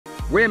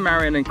We're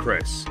Marianne and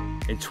Chris.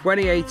 In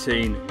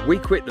 2018, we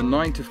quit the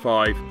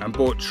 9-to-5 and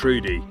bought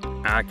Trudy,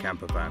 our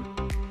camper van.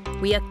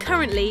 We are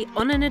currently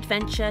on an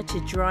adventure to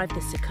drive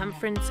the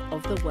circumference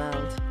of the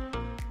world.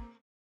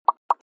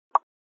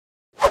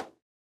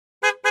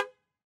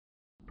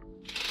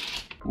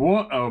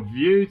 What a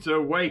view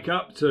to wake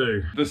up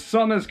to. The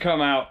sun has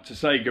come out to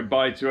say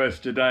goodbye to us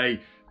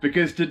today,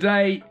 because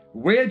today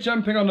we're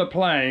jumping on a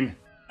plane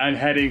and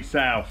heading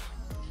south.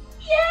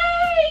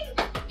 Yay!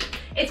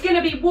 It's going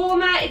to be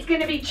warmer, it's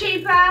going to be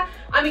cheaper.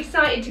 I'm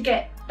excited to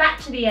get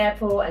back to the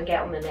airport and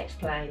get on the next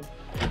plane.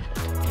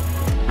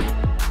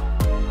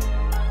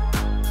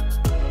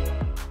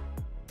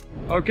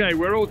 Okay,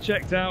 we're all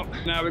checked out.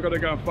 Now we've got to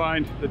go and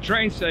find the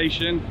train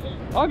station.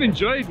 I've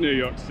enjoyed New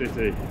York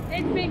City.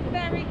 It's been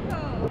very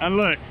cool. And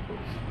look,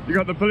 you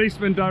got the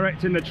policeman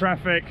directing the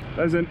traffic.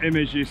 There's an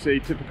image you see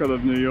typical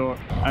of New York,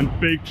 and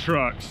big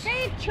trucks.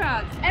 Big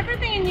trucks.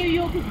 Everything in New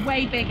York is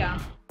way bigger.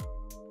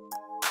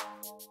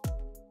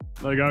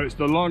 There you go, it's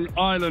the Long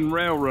Island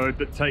Railroad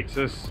that takes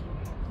us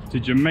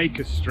to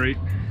Jamaica Street.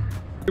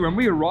 When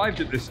we arrived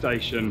at this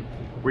station,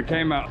 we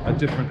came out a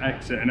different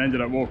exit and ended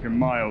up walking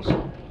miles.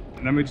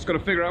 And then we just got to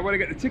figure out where to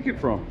get the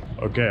ticket from.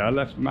 Okay, I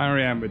left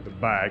Marianne with the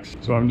bags,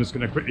 so I'm just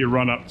going to quickly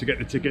run up to get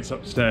the tickets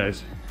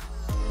upstairs.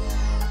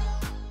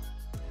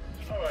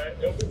 All right,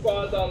 it'll be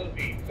 $5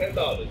 each,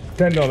 $10.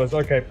 $10,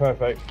 okay,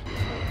 perfect.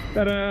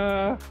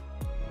 Ta-da!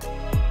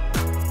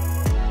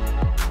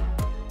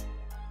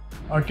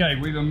 Okay,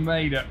 we've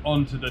made it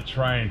onto the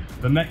train.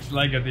 The next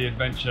leg of the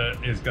adventure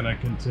is going to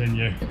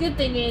continue. The good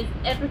thing is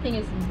everything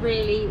is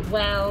really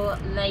well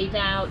laid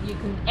out.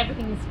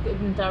 Everything is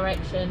given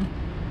direction.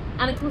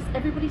 And of course,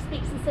 everybody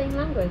speaks the same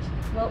language.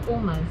 Well,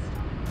 almost.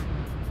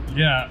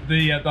 Yeah,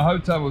 the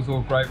hotel was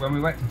all great. When we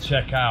went to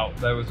check out,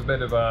 there was a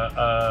bit of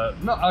a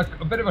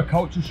bit of a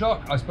culture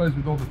shock, I suppose,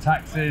 with all the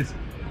taxes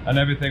and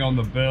everything on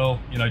the bill.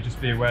 You know, just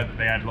be aware that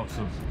they had lots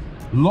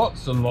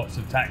and lots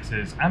of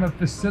taxes and a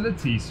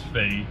facilities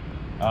fee,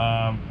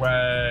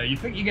 where you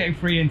think you're getting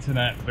free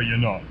internet, but you're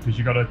not, because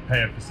you've got to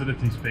pay a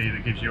facilities fee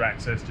that gives you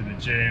access to the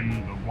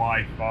gym, the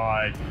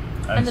Wi-Fi,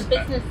 and the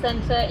business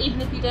centre, even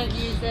if you don't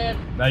use it.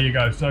 There you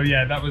go. So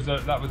yeah, that was a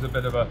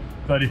bit of a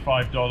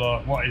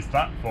 $35 what is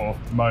that for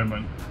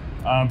moment.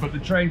 But the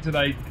train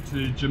today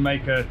to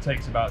Jamaica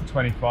takes about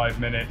 25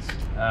 minutes,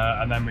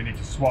 and then we need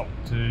to swap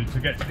to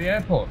get to the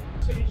airport.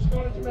 So you're just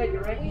going to Jamaica,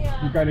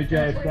 right? You go to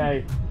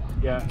JFK.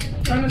 Yeah.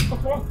 Done this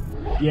before?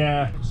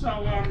 Yeah.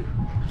 So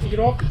you get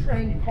off the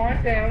train, you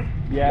climb down,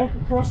 Yeah. walk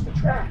across the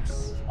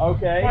tracks,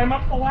 Okay. climb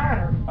up the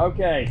ladder.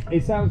 Okay.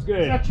 It sounds Is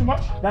good. that too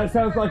much? That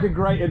sounds like a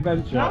great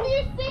adventure. No? Have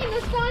you seen the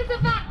size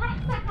of that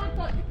rucksack I've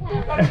got to You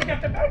carry? gotta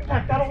forget the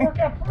backpack, that'll work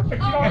out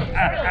perfect. You don't have to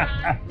carry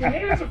it. Your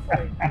hands are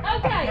free.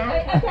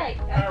 Okay.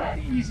 Alright,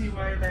 the easy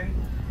way then.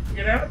 You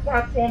get out of the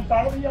platform,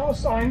 follow the yellow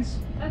signs,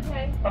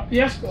 Okay. up the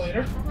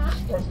escalator, Uh-huh.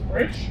 across the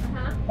bridge,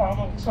 Uh-huh.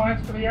 follow the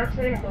signs for the air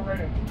train and go right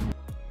in.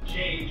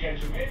 Change at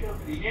Jamaica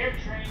for the air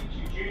train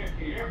to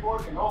JFK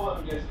Airport and all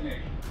other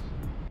destinations.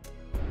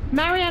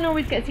 Marianne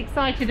always gets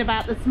excited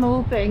about the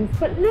small things,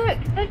 but look,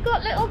 they've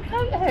got little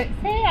coat hooks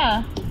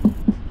here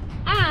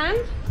and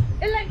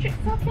electric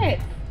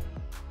sockets.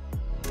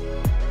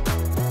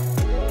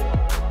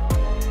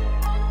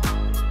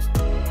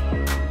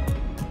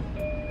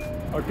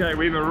 Okay,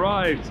 we've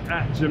arrived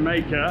at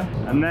Jamaica,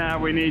 and now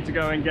we need to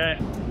go and get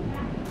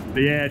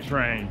the air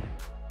train.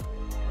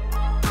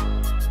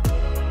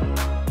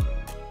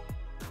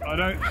 I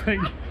don't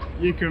think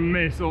you can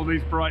miss all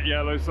these bright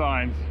yellow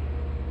signs.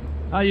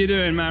 How you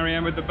doing,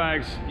 Marianne, with the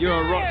bags? You're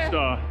a rock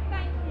star.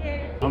 Thank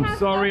you. I'm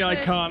sorry I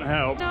can't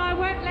help. No, I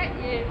won't let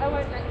you. I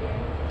won't let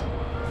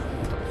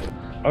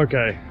you.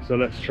 Okay, so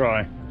let's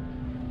try.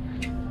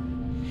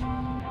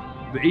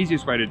 The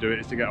easiest way to do it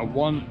is to get a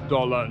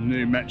 $1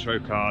 new Metro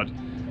card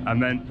and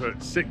then put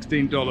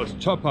 $16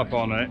 top up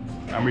on it,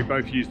 and we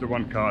both use the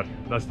one card.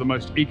 That's the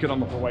most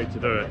economical way to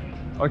do it.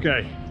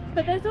 Okay.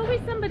 But there's always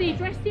somebody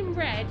dressed in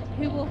red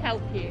who will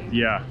help you.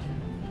 Yeah.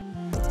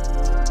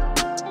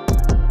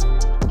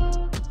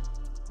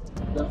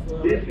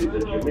 This is the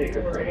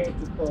Jamaica train,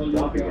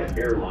 stopping at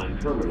airline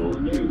terminal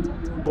 2,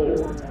 4,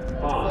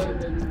 5,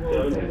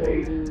 7, and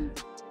 8.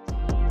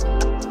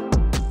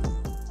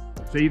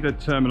 It's either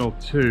terminal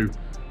 2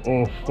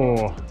 or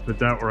 4 for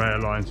Delta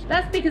Airlines.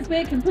 That's because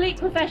we're complete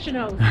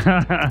professionals.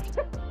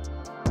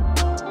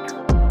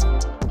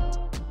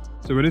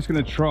 So we're just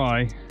going to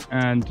try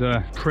and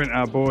print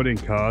our boarding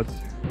cards.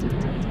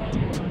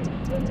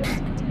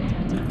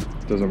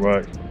 Doesn't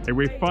work.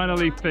 We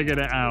finally figured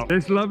it out.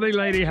 This lovely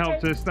lady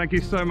helped us. Thank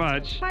you so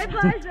much. My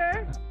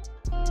pleasure.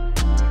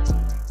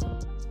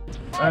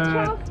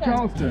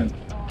 Charleston.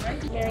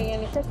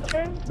 Marianne Chris.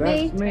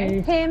 That's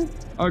me. Him.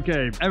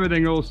 Okay,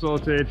 everything all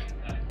sorted.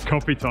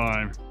 Coffee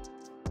time.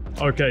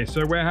 Okay,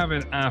 so we're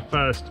having our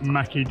first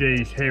Mackie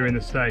D's here in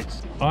the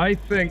States. I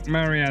think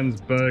Marianne's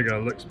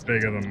burger looks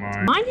bigger than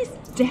mine. Mine is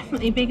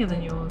definitely bigger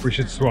than yours. We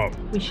should swap.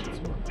 We should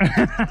swap.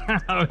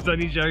 I was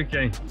only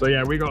joking. So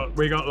yeah, we got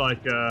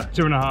like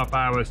 2.5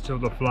 hours till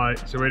the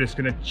flight. So we're just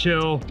gonna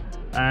chill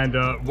and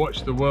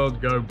watch the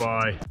world go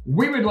by.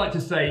 We would like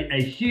to say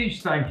a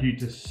huge thank you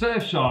to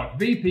Surfshark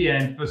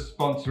VPN for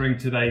sponsoring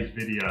today's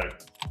video.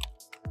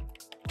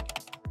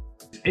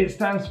 It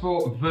stands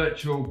for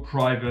Virtual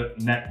Private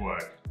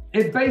Network.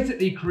 It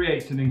basically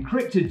creates an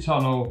encrypted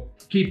tunnel,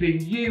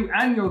 keeping you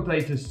and your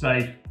data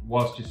safe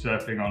whilst you're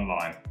surfing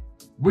online.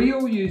 We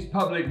all use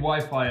public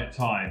Wi-Fi at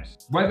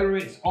times, whether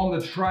it's on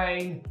the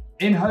train,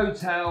 in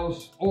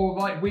hotels, or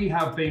like we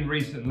have been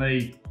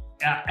recently,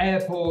 at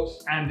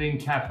airports and in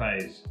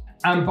cafes.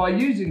 And by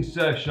using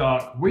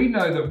Surfshark, we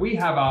know that we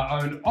have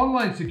our own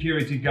online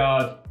security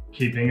guard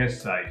keeping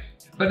us safe.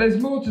 But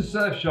there's more to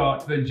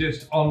Surfshark than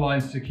just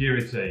online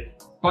security.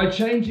 By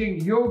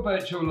changing your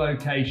virtual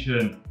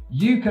location,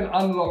 you can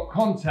unlock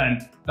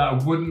content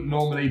that wouldn't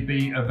normally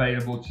be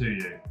available to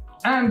you.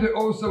 And it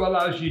also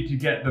allows you to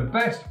get the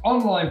best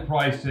online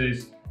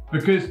prices,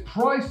 because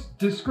price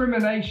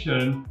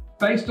discrimination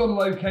based on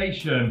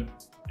location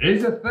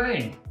is a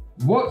thing.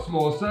 What's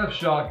more,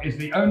 Surfshark is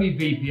the only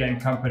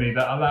VPN company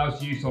that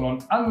allows use on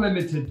an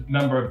unlimited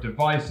number of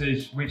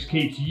devices, which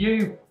keeps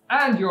you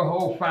and your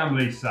whole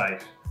family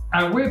safe.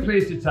 And we're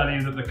pleased to tell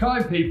you that the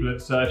kind people at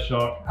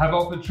Surfshark have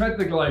offered Tread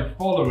the Globe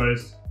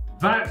followers,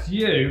 that's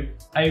you,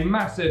 a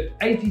massive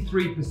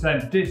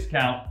 83%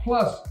 discount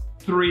plus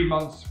 3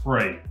 months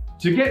free.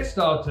 To get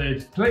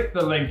started, click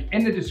the link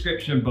in the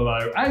description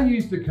below and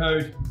use the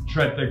code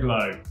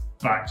TreadTheGlobe.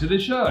 Back to the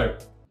show.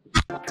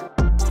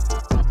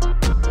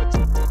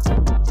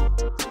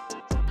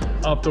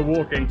 After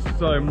walking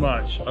so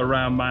much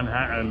around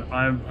Manhattan,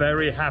 I am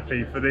very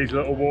happy for these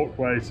little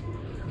walkways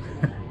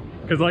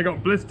because I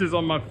got blisters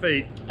on my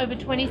feet. Over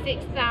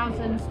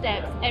 26,000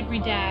 steps every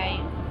day,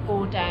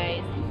 4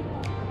 days.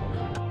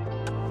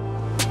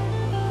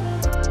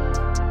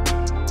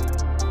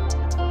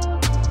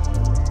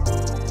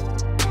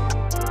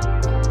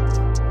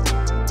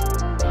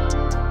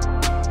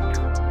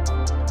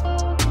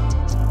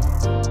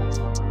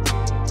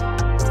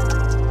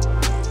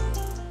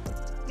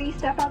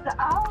 Step out the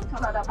aisle to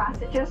allow the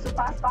passengers to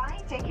pass by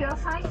and take your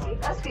assigned seat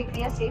as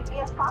quickly and safely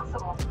as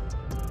possible.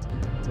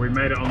 We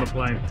made it on the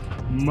plane.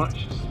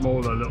 Much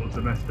smaller little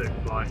domestic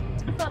flight.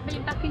 It's like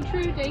being back in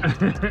Trudy.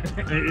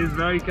 It is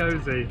very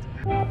cozy.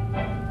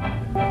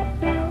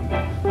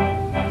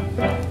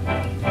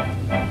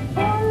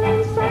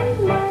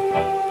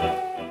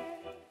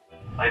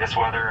 Latest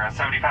weather,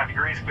 75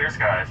 degrees, clear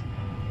skies.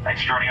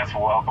 Thanks for joining us.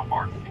 Welcome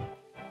aboard.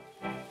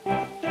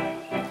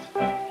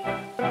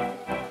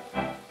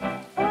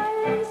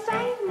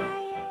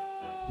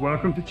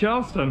 Welcome to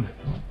Charleston.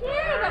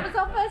 Yeah, that was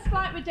our first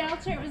flight with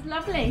Delta. It was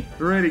lovely.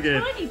 Really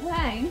good. Tiny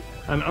plane.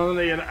 And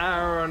only an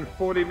hour and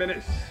 40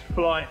 minutes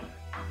flight.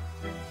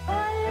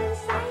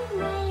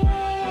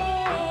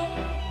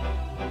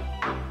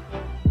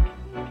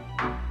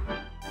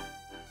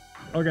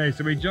 Okay,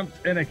 so we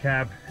jumped in a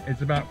cab.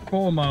 It's about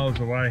 4 miles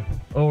away.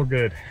 All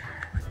good.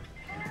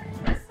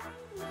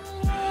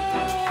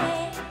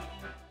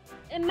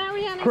 And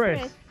Marianne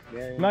Chris,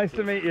 nice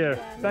to meet you.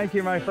 Thank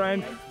you, my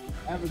friend.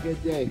 Have a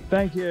good day.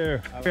 Thank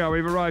you. Yeah,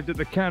 we've arrived at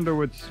the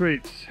Candlewood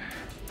Suites.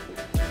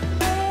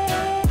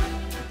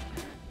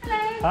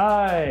 Hello.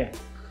 Hi.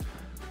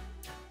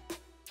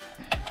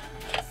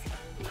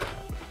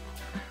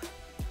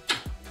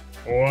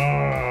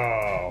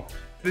 Wow.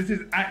 This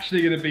is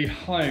actually going to be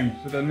home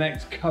for the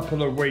next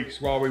couple of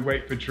weeks while we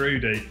wait for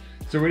Trudy.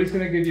 So we're just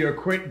going to give you a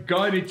quick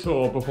guided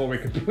tour before we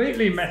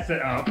completely mess it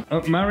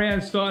up.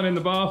 Marianne's starting in the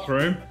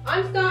bathroom.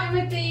 I'm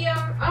starting with the,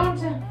 I want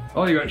to...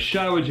 Oh, you got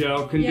shower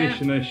gel,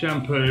 conditioner,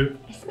 shampoo.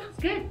 It smells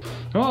good.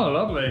 Oh,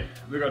 lovely.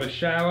 We've got a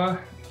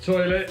shower,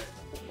 toilet.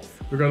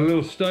 We've got a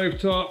little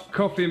stovetop,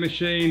 coffee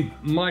machine,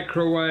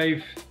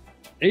 microwave.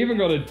 Even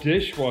got a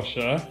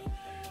dishwasher,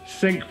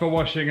 sink for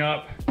washing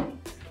up,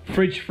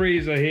 fridge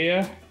freezer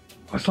here.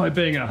 It's like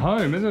being at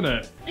home, isn't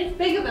it? It's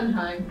bigger than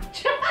home.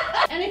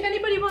 And if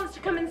anybody wants to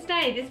come and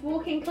stay, this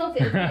walk-in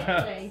closet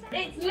is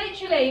it's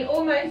literally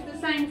almost the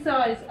same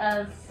size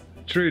as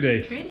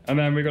Trudy. And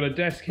then we've got a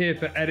desk here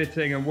for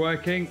editing and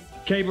working,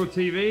 cable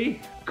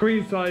TV,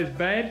 queen size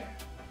bed,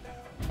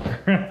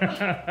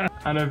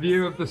 and a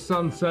view of the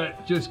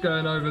sunset just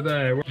going over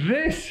there.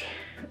 This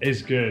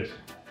is good.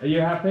 Are you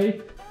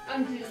happy?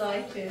 I'm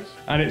delighted.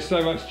 And it's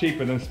so much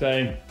cheaper than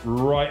staying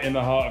right in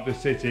the heart of the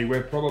city.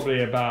 We're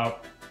probably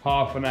about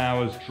half an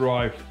hour's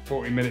drive,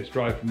 40 minutes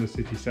drive from the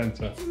city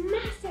centre. It's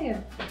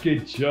massive.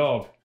 Good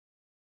job.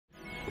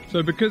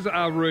 So because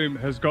our room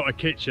has got a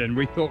kitchen,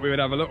 we thought we would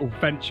have a little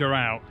venture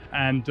out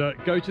and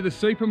go to the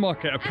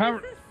supermarket.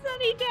 Apparently, it's a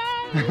sunny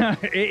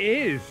day. It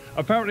is.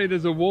 Apparently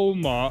there's a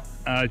Walmart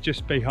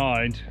just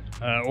behind,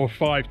 or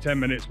 5-10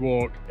 minutes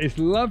walk. It's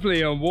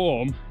lovely and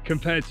warm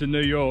compared to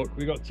New York.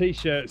 We've got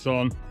t-shirts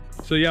on.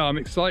 So yeah, I'm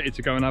excited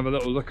to go and have a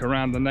little look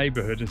around the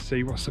neighborhood and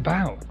see what's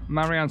about.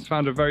 Marianne's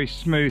found a very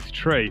smooth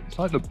tree. It's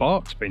like the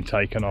bark's been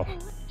taken off.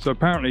 So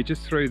apparently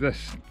just through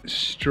this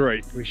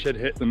street, we should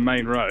hit the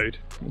main road.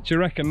 What do you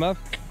reckon, love?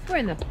 We're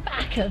in the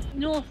back of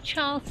North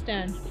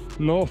Charleston.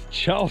 North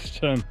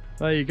Charleston.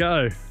 There you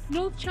go.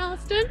 North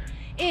Charleston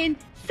in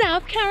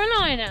South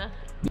Carolina.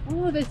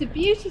 Oh, there's a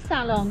beauty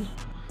salon.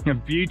 A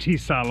beauty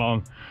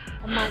salon.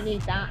 I might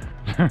need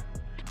that.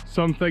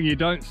 Something you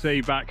don't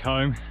see back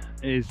home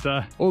is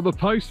all the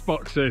post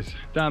boxes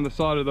down the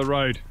side of the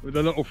road with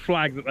a little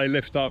flag that they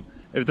lift up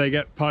if they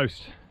get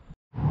post.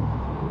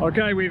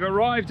 Okay, we've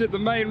arrived at the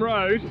main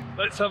road.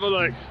 Let's have a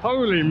look.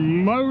 Holy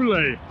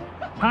moly!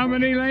 How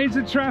many lanes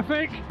of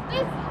traffic?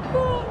 There's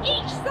 4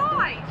 each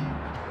side.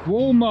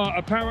 Walmart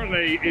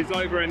apparently is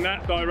over in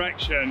that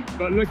direction,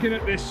 but looking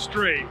at this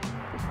street,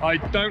 I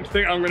don't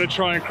think I'm going to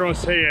try and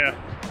cross here.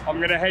 I'm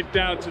going to head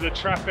down to the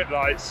traffic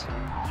lights.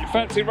 You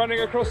fancy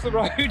running across the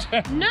road?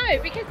 No,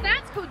 because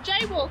that's called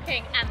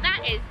jaywalking, and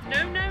that is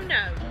no, no,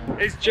 no.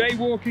 Is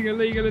jaywalking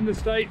illegal in the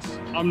States?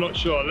 I'm not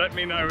sure. Let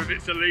me know if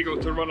it's illegal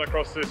to run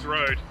across this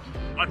road.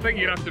 I think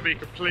you'd have to be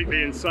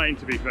completely insane,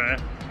 to be fair.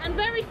 And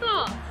very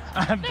fast.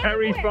 And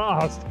very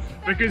fast,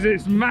 because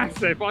it's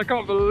massive. I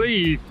can't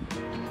believe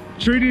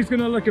Trudy's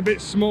going to look a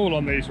bit small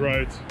on these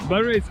roads.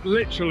 There is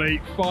literally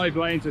 5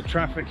 lanes of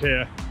traffic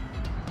here.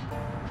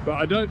 But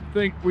I don't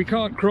think we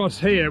can't cross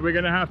here. We're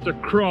going to have to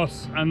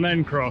cross and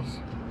then cross.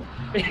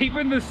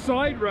 Even the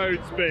side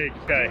road's big.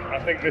 Okay, I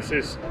think this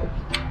is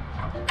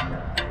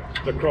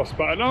the cross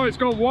button. Oh, it's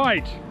gone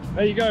white.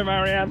 There you go,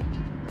 Marianne.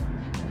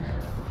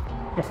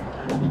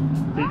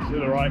 Keep to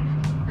the right.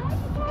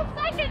 4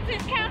 seconds,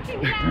 it's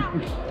counting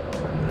down.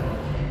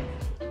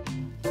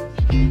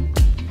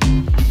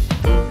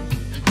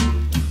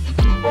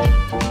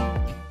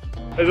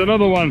 There's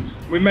another one.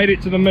 We made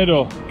it to the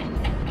middle. 1,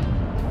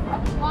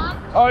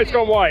 Oh, it's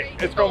gone white.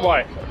 3, It's gone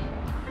white.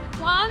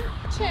 1, 2,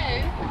 3,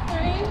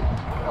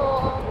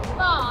 4,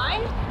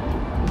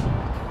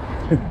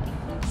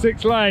 5.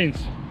 6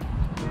 lanes.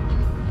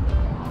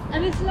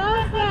 And this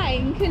last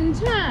lane can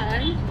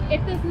turn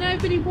if there's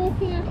nobody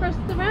walking across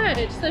the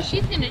road. So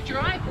she's going to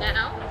drive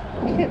now.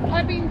 Because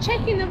I've been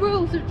checking the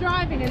rules of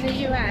driving in the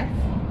US.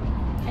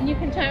 And you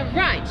can turn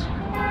right.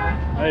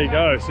 There you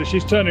go. So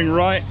she's turning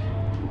right.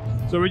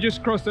 So we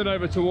just crossed it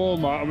over to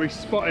Walmart and we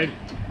spotted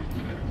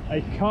a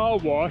car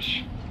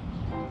wash.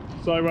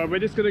 So we're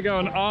just going to go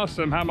and ask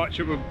them how much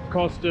it would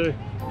cost to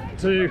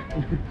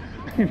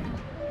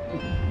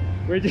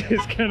we're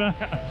just gonna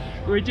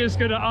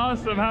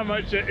ask them how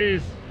much it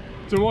is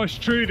to wash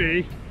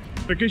Trudy,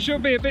 because she'll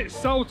be a bit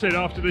salted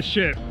after the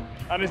ship,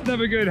 and it's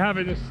never good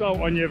having the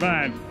salt on your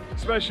van,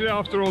 especially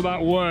after all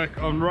that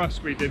work on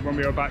rust we did when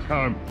we were back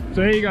home.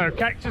 So here you go,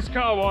 Cactus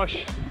Car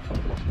Wash.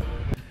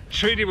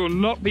 Trudy will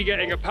not be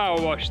getting a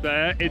power wash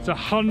there. It's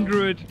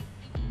 $100.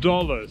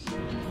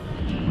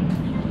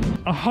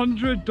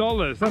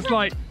 $100. That's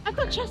like I've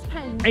got chest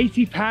pains.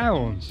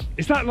 £80.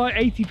 Is that like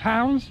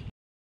 £80?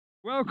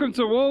 Welcome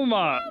to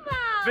Walmart.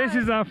 This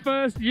is our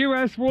first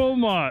US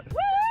Walmart. Woo!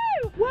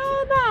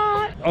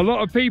 Walmart! A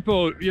lot of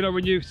people, you know,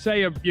 when you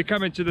say you're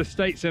coming to the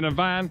States in a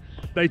van,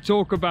 they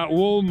talk about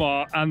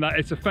Walmart and that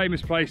it's a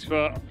famous place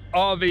for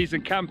RVs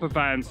and camper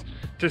vans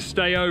to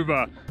stay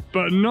over.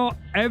 But not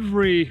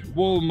every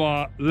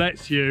Walmart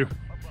lets you.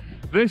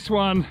 This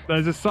one,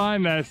 there's a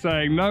sign there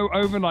saying no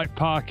overnight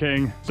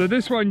parking. So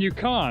this one you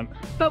can't.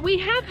 But we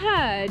have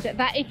heard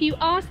that if you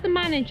ask the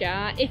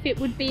manager if it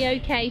would be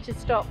okay to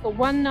stop for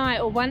one night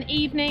or one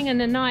evening and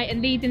a night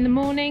and leave in the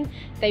morning,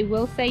 they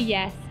will say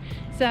yes.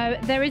 So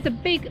there is a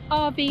big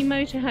RV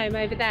motorhome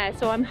over there.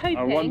 So I'm hoping.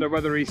 I wonder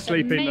whether he's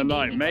sleeping the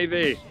night,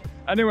 maybe.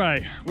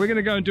 Anyway, we're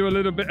gonna go and do a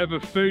little bit of a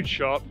food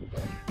shop.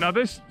 Now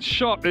this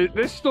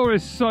store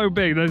is so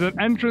big. There's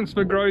an entrance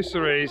for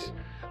groceries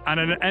and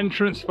an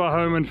entrance for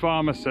home and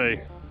pharmacy.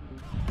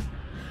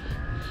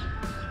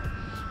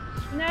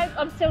 No,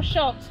 I'm still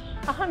shocked.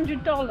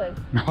 $100.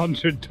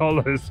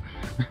 $100.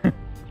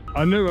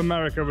 I knew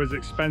America was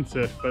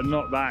expensive, but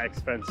not that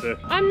expensive.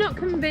 I'm not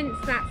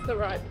convinced that's the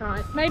right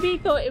price. Maybe he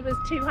thought it was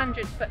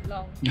 200 foot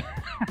long.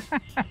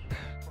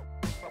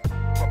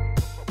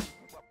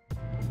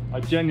 I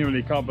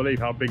genuinely can't believe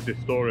how big this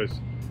store is.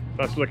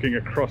 That's looking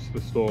across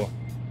the store.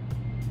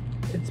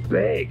 It's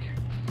big.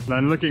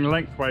 Then looking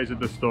lengthways at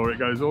the store, it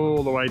goes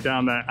all the way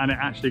down there, and it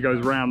actually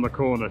goes round the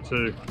corner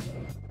too.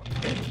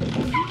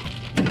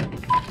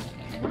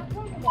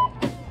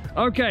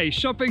 Okay,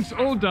 shopping's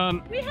all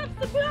done. We have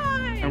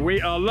supplies! And we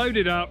are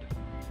loaded up.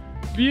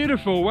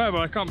 Beautiful weather.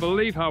 I can't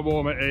believe how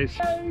warm it is.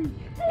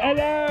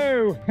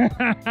 Hello!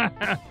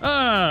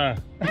 Ah.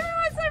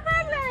 Everyone's so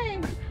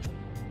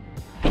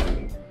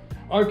friendly!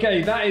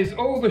 Okay, that is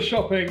all the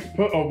shopping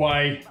put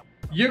away.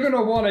 You're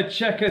gonna wanna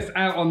check us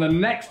out on the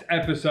next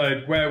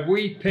episode where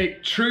we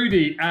pick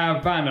Trudy, our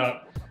van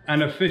up,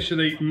 and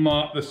officially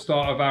mark the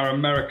start of our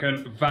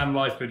American van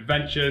life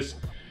adventures.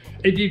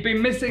 If you've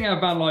been missing our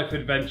van life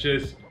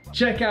adventures,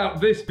 check out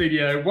this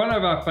video, one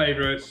of our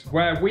favorites,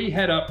 where we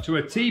head up to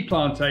a tea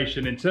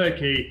plantation in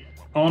Turkey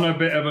on a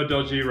bit of a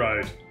dodgy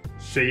road.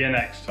 See you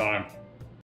next time.